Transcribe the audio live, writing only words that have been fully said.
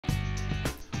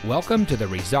Welcome to the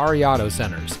Razzari Auto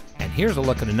Centers, and here's a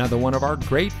look at another one of our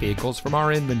great vehicles from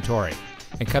our inventory.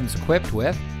 It comes equipped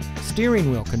with steering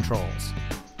wheel controls,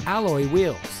 alloy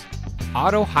wheels,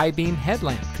 auto high beam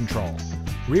headlamp control,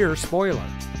 rear spoiler,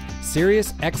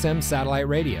 Sirius XM satellite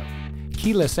radio,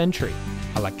 keyless entry,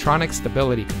 electronic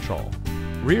stability control,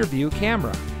 rear view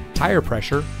camera, tire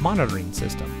pressure monitoring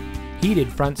system,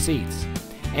 heated front seats,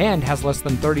 and has less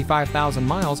than 35,000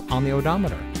 miles on the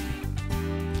odometer.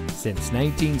 Since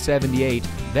 1978,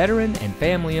 veteran and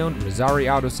family-owned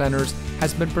Razzari Auto Centers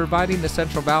has been providing the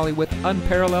Central Valley with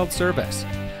unparalleled service.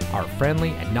 Our friendly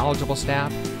and knowledgeable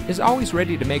staff is always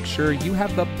ready to make sure you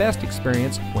have the best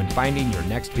experience when finding your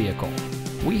next vehicle.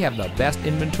 We have the best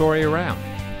inventory around,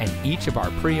 and each of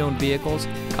our pre-owned vehicles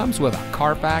comes with a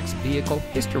Carfax Vehicle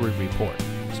History Report,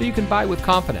 so you can buy with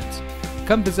confidence.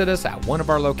 Come visit us at one of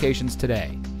our locations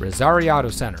today. Razzari Auto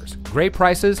Centers, great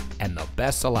prices and the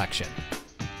best selection.